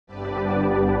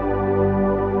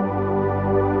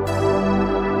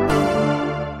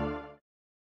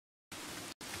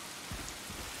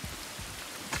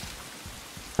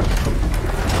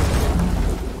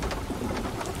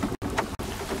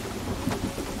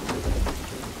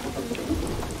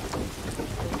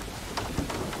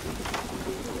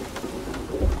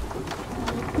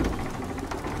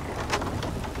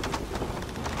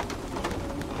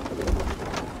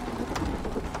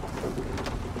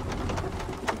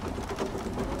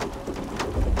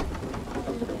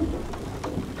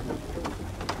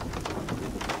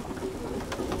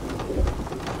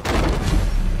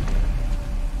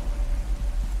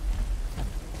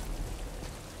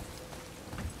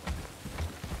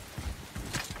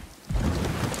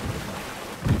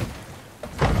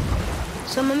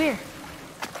So, Mimir,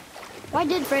 why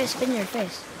did Freya spin your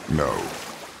face? No.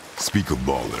 Speak of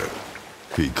Baldur.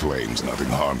 He claims nothing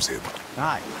harms him.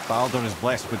 Aye, Baldur is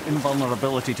blessed with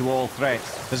invulnerability to all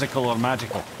threats, physical or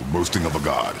magical. Boasting of a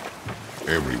god.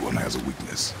 Everyone has a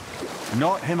weakness.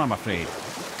 Not him, I'm afraid.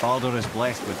 Baldur is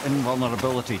blessed with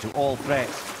invulnerability to all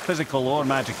threats, physical or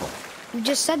magical. You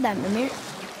just said that, Mimir.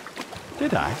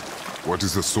 Did I? What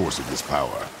is the source of this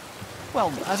power?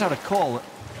 Well, as I recall,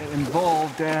 it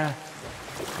involved, a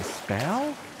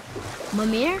spell?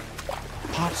 Mimir?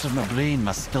 Parts of my brain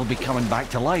must still be coming back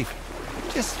to life.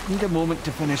 Just need a moment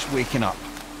to finish waking up.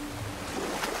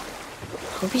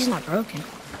 Hope he's not broken.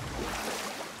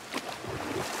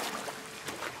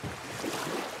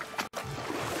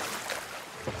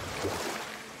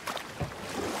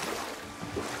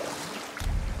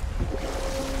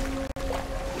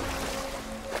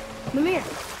 Mimir,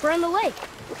 we're on the lake.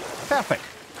 Perfect.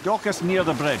 Dock us near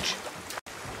the bridge.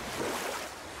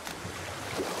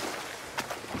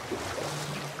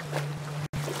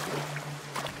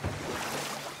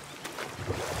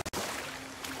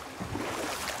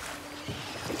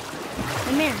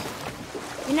 Mimir,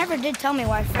 you never did tell me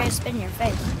why Freya spit in your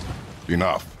face.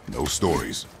 Enough. No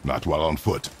stories. Not while on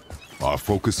foot. Our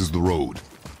focus is the road.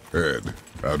 Ed,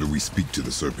 how do we speak to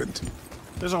the serpent?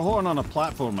 There's a horn on a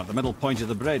platform at the middle point of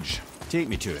the bridge. Take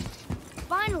me to it.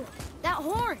 Finally, that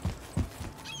horn!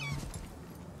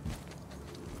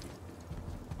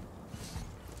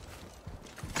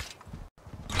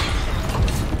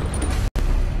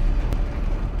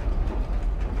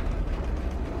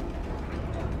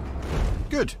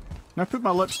 Good. Now put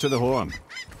my lips to the horn.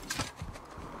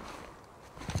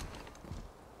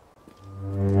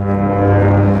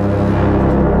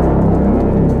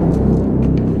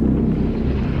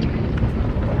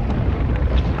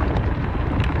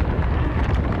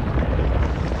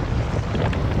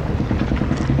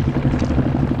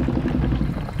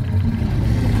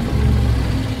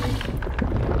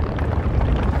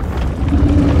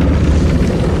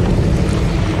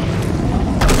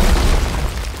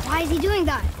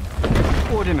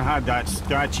 Odin had that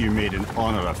statue made in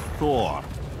honor of Thor.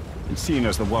 And seeing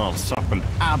as the world serpent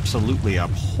absolutely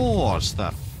abhors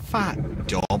the fat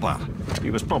dauber, he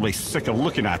was probably sick of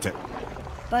looking at it.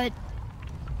 But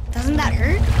doesn't that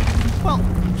hurt? Well,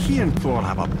 he and Thor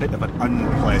have a bit of an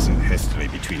unpleasant history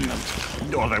between them.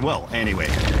 Or they will, anyway.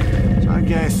 So I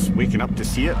guess waking up to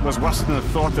see it was worse than the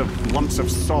thought of lumps of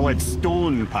solid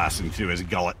stone passing through his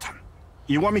gullet.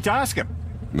 You want me to ask him?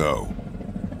 No.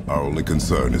 Our only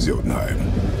concern is Jotunheim.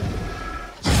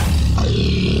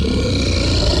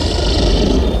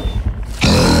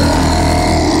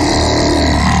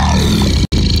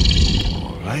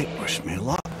 All right, wish me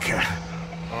luck.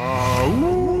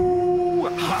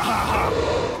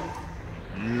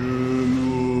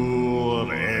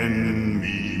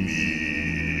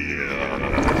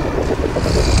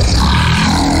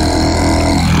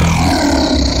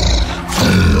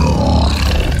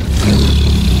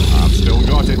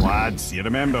 He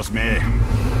remembers me.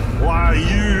 Why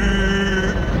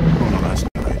you? Oh no, that's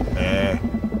not right.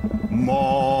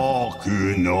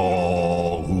 Mokuno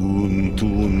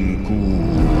Huntun Kun.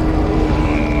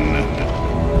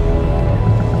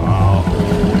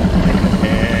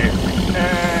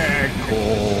 Eko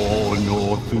no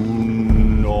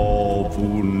Thun no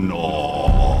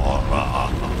Funora.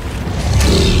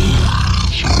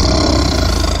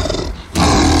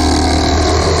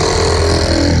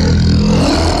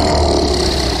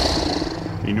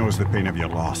 He knows the pain of your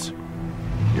loss.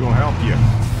 He will help you.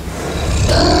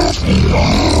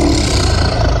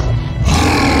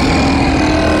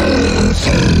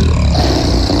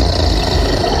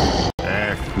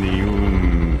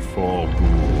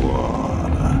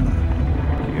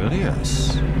 Curious.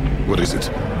 What is it?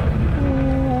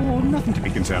 Oh, nothing to be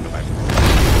concerned about.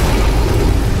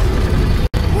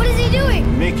 What is he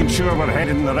doing? Making sure we're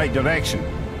headed in the right direction.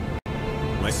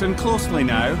 Listen closely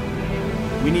now.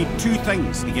 We need two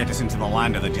things to get us into the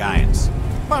land of the giants.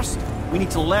 First, we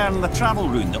need to learn the travel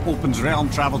rune that opens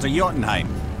realm travel to Jotunheim.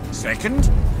 Second,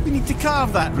 we need to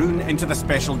carve that rune into the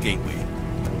special gateway.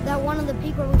 That one on the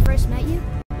peak where we first met you?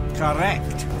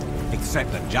 Correct.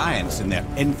 Except the giants, in their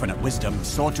infinite wisdom,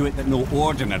 saw to it that no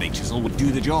ordinary chisel would do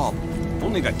the job.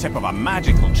 Only the tip of a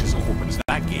magical chisel opens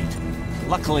that gate.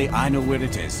 Luckily, I know where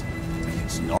it is.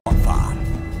 It's not far.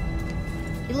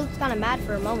 He looked kind of mad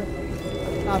for a moment.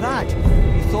 Now that,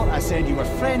 you thought I said you were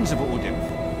friends of Odin.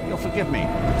 You'll forgive me.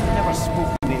 I never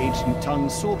spoke in the ancient tongue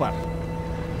sober.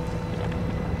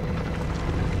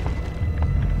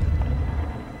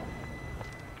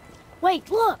 Wait,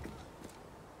 look!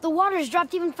 The water's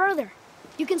dropped even further.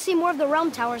 You can see more of the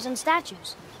realm towers and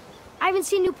statues. I haven't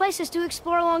seen new places to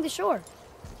explore along the shore.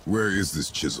 Where is this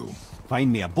chisel?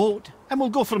 Find me a boat, and we'll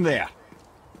go from there.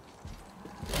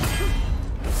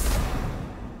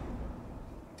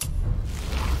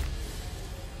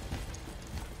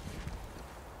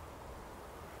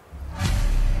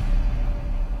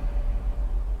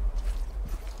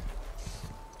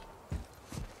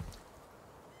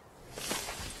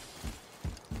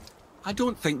 I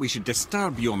don't think we should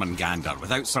disturb Jormungandr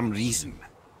without some reason.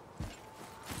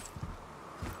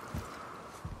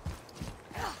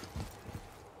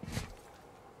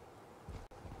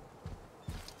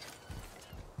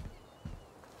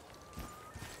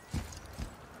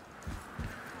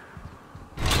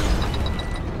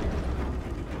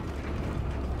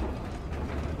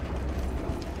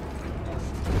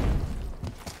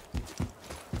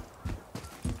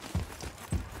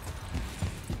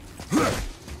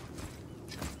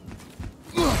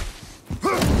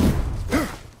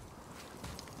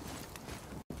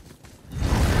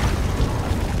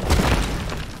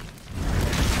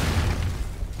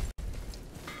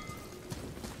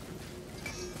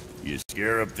 You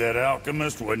scare up that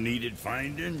alchemist what needed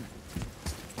finding?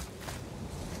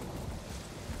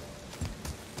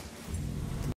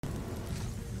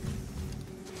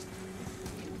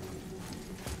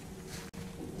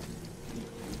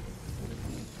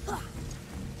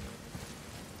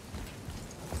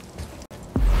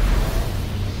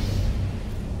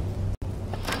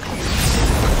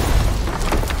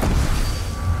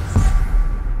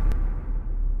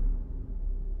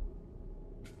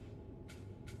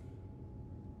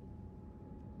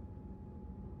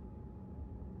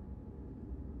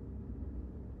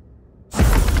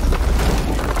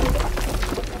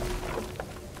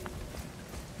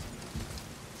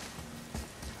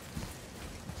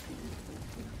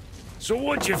 So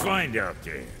what'd you find out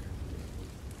there?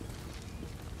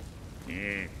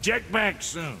 Yeah, check back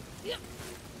soon.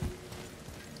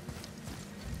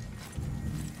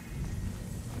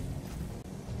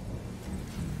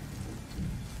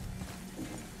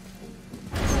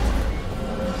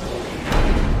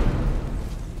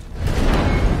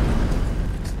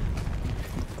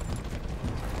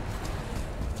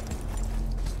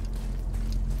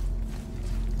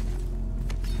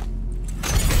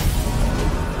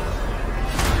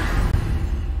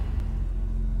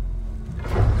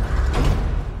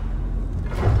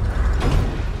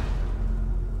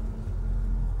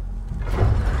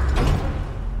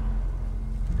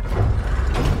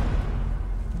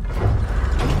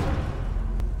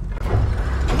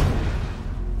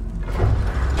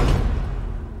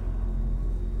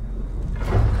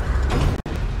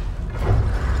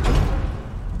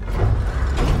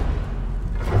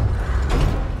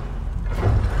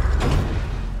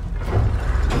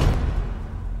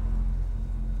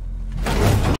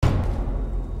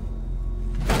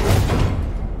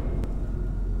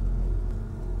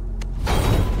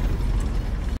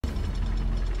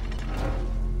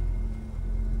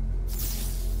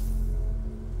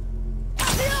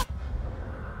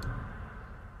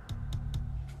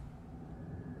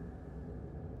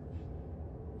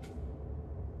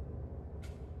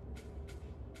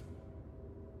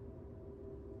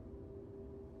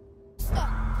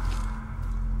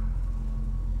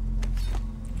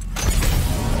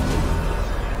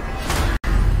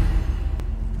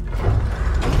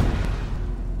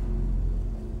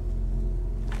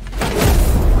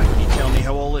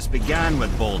 Began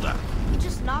with Boulder. He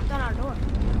just knocked on our door.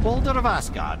 Boulder of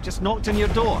Asgard just knocked on your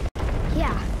door.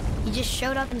 Yeah, he just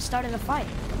showed up and started a fight.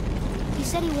 He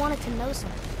said he wanted to know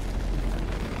something.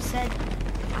 He said,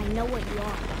 I know what you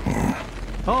are.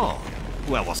 Oh,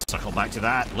 well, we'll circle back to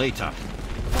that later.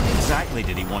 What exactly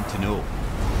did he want to know?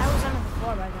 I was on the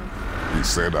floor by then. He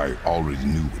said I already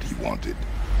knew what he wanted.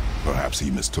 Perhaps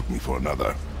he mistook me for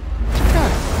another.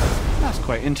 That's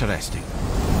quite interesting.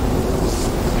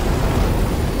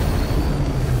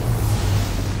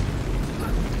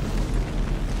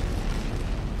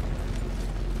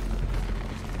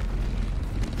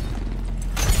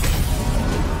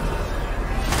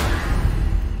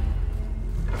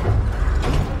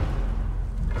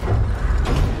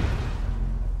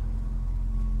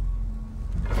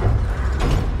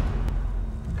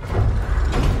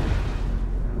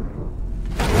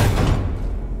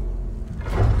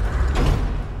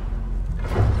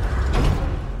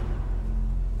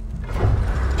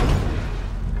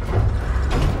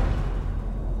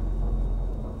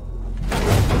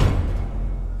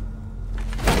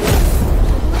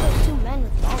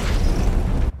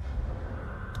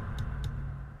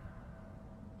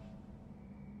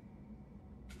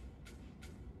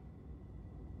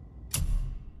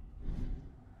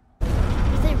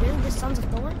 the Sons of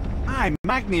Thor? Aye,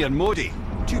 Magni and Modi.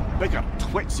 Two bigger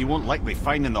twits you won't likely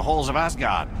find in the halls of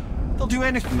Asgard. They'll do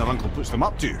anything their uncle puts them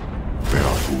up to. They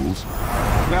are fools.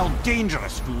 Well,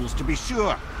 dangerous fools, to be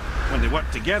sure. When they work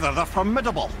together, they're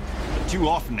formidable. But too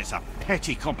often it's a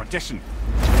petty competition.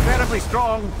 Terribly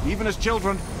strong, even as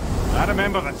children. I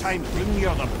remember the time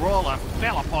Hrungnir the Brawler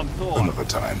fell upon Thor. Another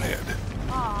time, Ed.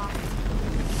 Aw.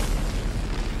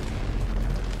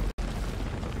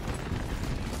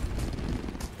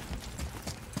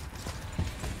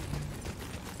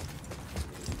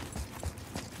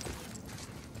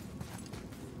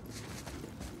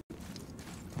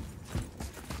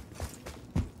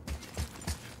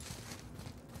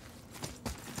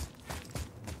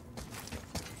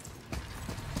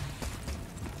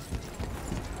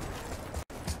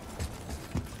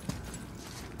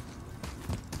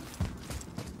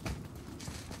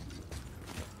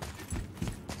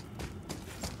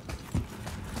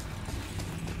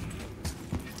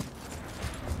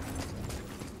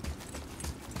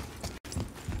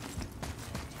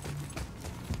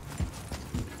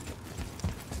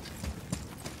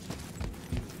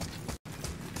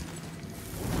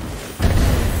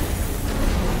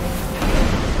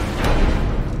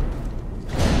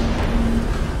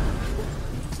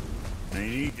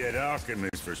 That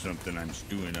alchemist for something I'm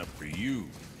stewing up for you.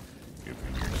 If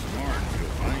you're smart, you'll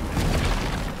find it.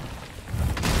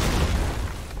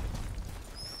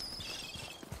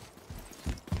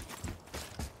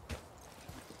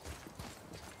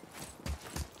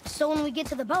 So when we get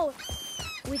to the boat,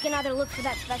 we can either look for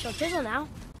that special chisel now,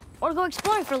 or go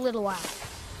exploring for a little while.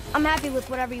 I'm happy with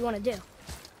whatever you want to do.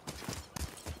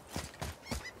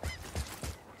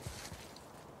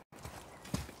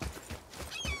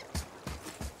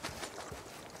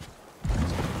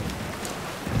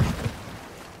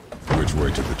 Which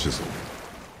way to the chisel?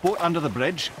 Boat under the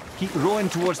bridge, keep rowing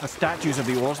towards the statues of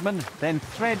the oarsmen, then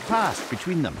thread past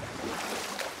between them.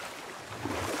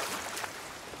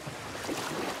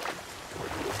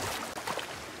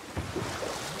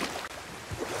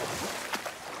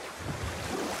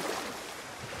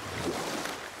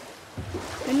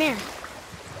 Mimir,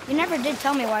 you never did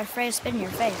tell me why Freya spit in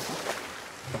your face.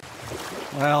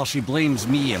 Well, she blames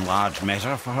me in large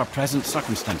measure for her present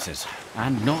circumstances,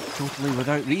 and not totally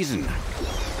without reason.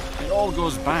 It all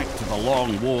goes back to the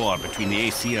long war between the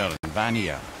Aesir and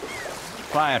Vanir.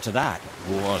 Prior to that,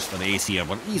 wars for the Aesir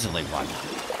were easily won,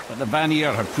 but the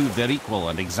Vanir had proved their equal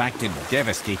and exacted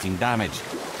devastating damage.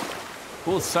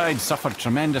 Both sides suffered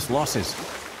tremendous losses,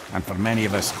 and for many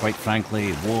of us, quite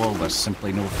frankly, war was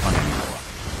simply no fun anymore,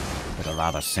 but a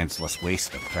rather senseless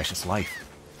waste of precious life.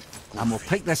 And we'll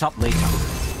pick this up later.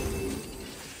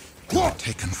 You were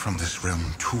taken from this realm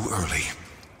too early.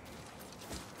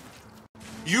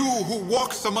 You who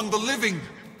walks among the living,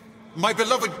 my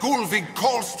beloved Gulvig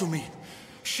calls to me.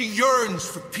 She yearns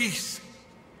for peace,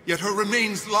 yet her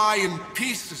remains lie in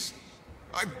pieces.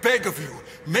 I beg of you,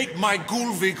 make my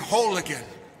Gulvig whole again.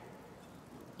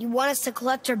 You want us to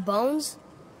collect her bones?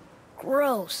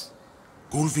 Gross.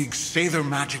 Gulvig's Sather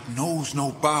magic knows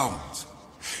no bounds.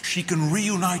 She can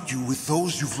reunite you with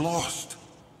those you've lost.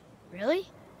 Really?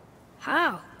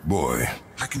 How? Boy.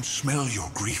 I can smell your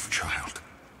grief, child.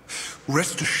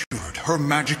 Rest assured, her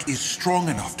magic is strong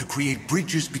enough to create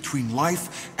bridges between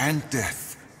life and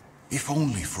death, if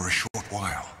only for a short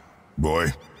while. Boy,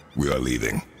 we are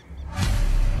leaving.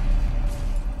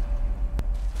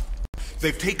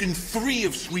 They've taken 3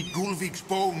 of sweet Gulvig's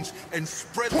bones and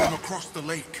spread them across the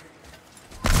lake.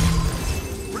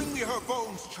 Bring me her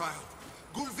bones, child.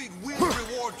 Gulvig will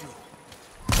reward you.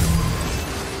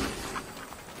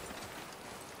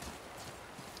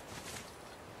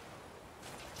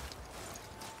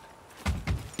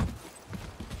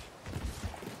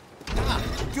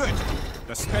 Good.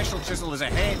 The special chisel is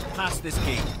ahead past this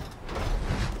gate.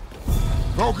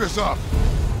 Focus up!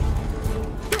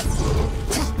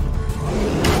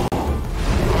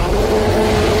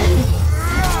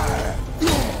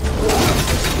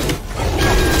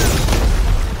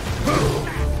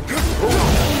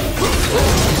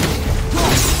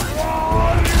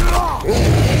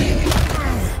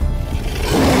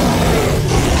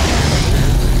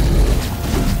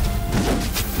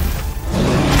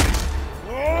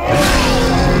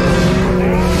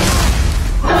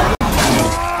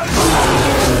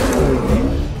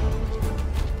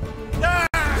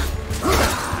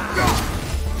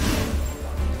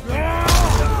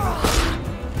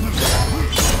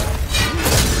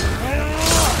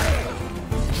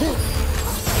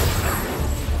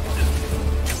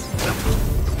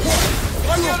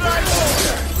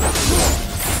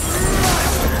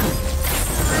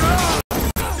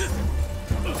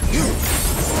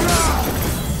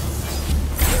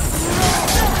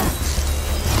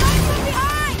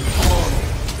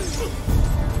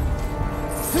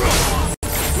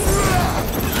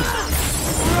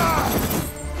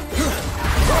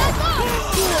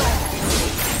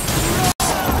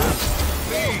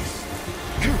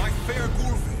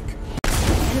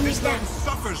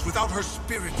 her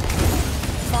spirit.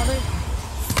 Father,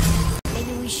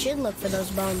 maybe we should look for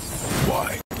those bones.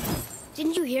 Why?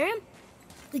 Didn't you hear him?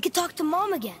 We could talk to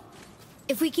Mom again.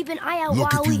 If we keep an eye out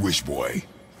Look while if you wish, boy.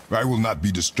 I will not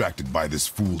be distracted by this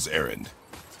fool's errand.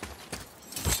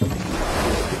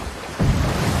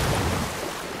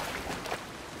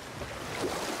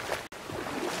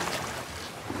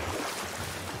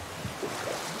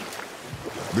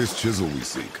 This chisel we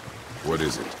seek, what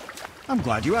is it? I'm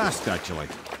glad you asked, actually.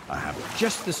 I have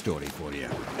just the story for you.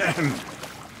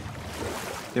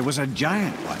 There was a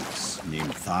giant once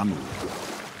named Thamur.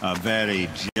 A very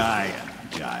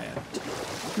giant,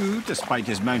 who, despite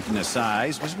his mountainous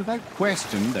size, was without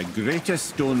question the greatest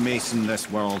stonemason this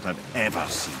world had ever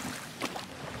seen.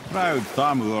 Proud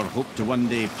Thamur hoped to one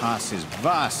day pass his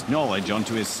vast knowledge on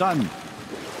to his son.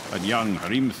 But young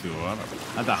Hrimthur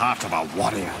had the heart of a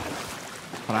warrior.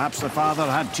 Perhaps the father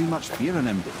had too much fear in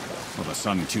him, or the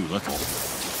son too little.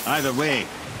 Either way,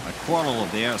 a quarrel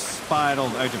of theirs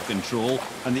spiraled out of control,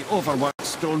 and the overworked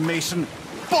stonemason,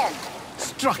 bonk,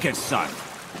 struck his son.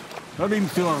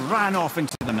 Hrimthur ran off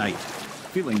into the night.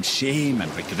 Feeling shame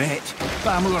and regret,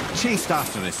 Thamur chased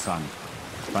after his son.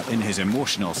 But in his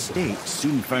emotional state,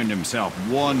 soon found himself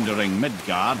wandering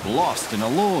Midgard, lost and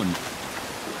alone.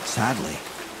 Sadly,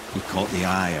 he caught the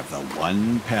eye of the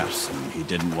one person he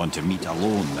didn't want to meet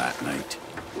alone that night,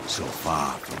 so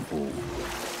far from home.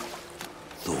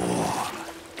 Thor.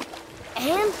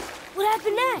 And what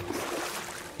happened next?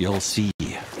 You'll see.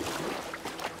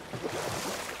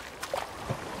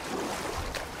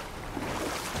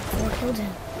 Thor killed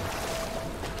him.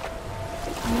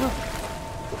 And look,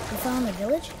 we found the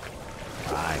village?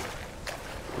 Aye.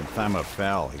 When Thamur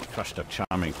fell, he crushed a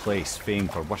charming place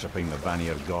famed for worshipping the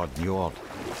Vanir god Njord.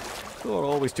 Thor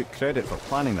always took credit for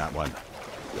planning that one.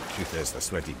 The truth is, the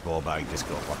sweaty ballbag just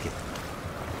got lucky.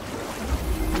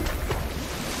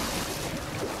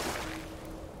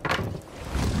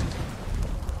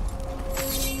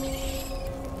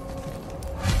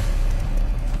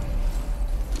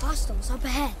 Hostiles up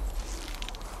ahead.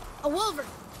 A wolverine.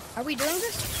 Are we doing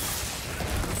this?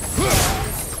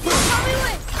 Are we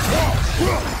win?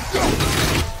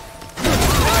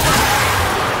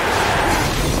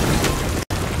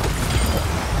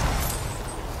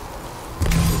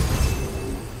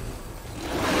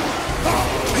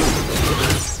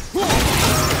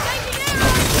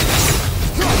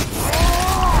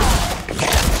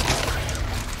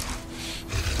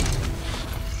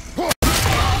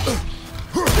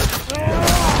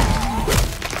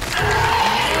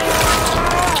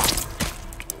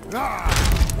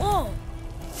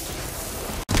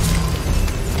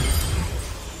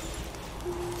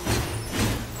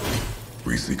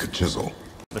 We seek a chisel.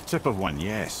 The tip of one,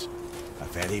 yes. A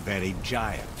very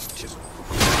giant chisel.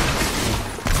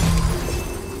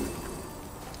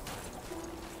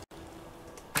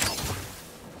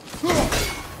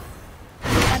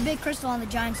 That big crystal on the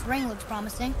giant's ring looks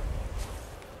promising.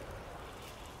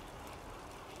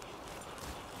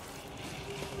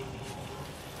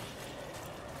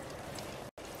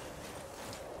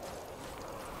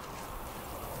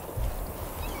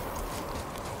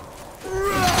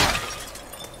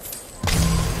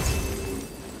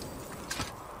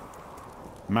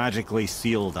 Magically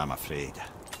sealed, I'm afraid.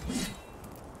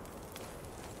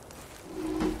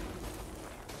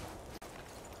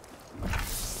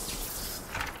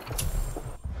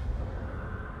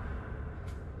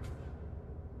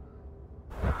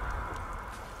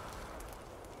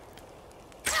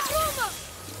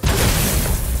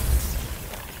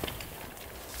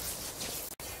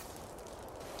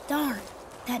 Darn,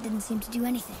 that didn't seem to do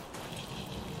anything.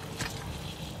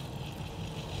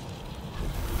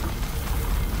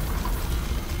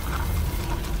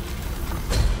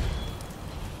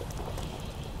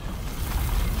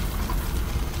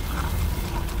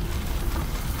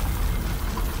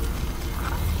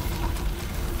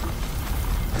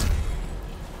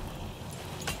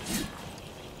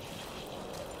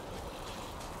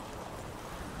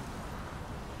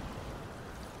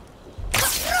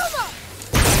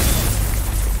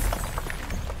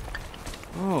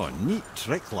 Oh, neat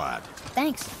trick, lad.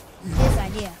 Thanks. His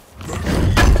idea.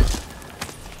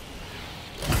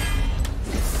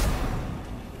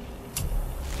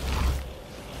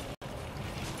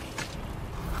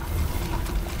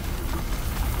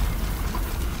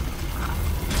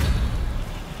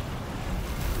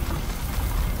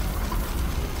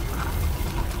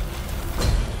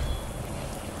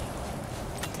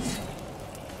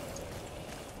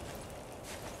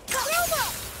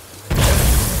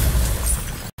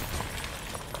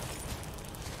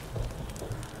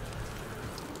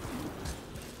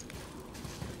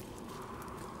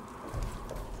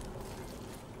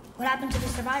 What happened to the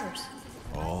survivors?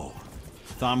 Oh,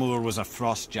 Thamur was a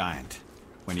frost giant.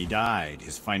 When he died,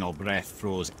 his final breath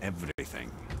froze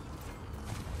everything.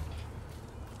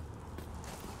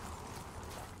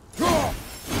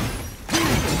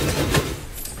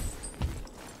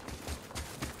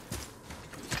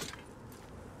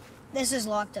 This is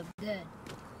locked up good.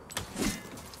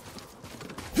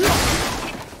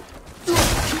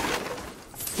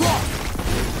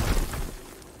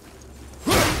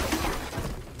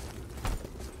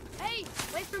 Hey,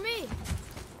 wait for me!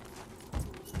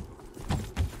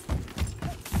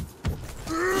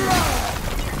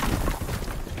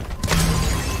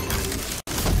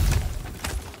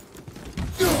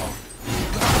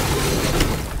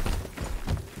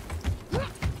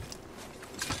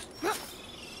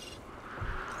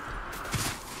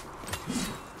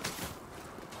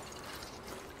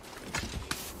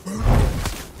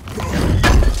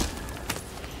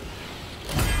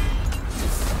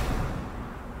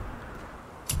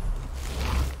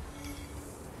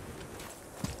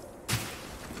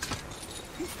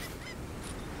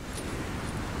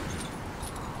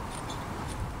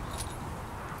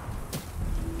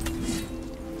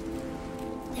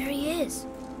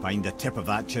 Find the tip of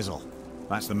that chisel.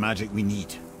 That's the magic we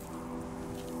need.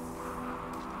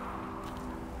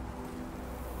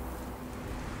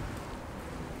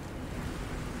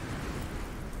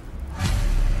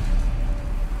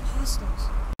 Hostiles.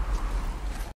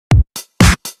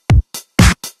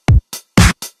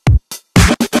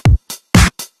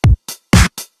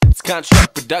 It's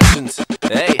Construct Productions.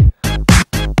 Hey.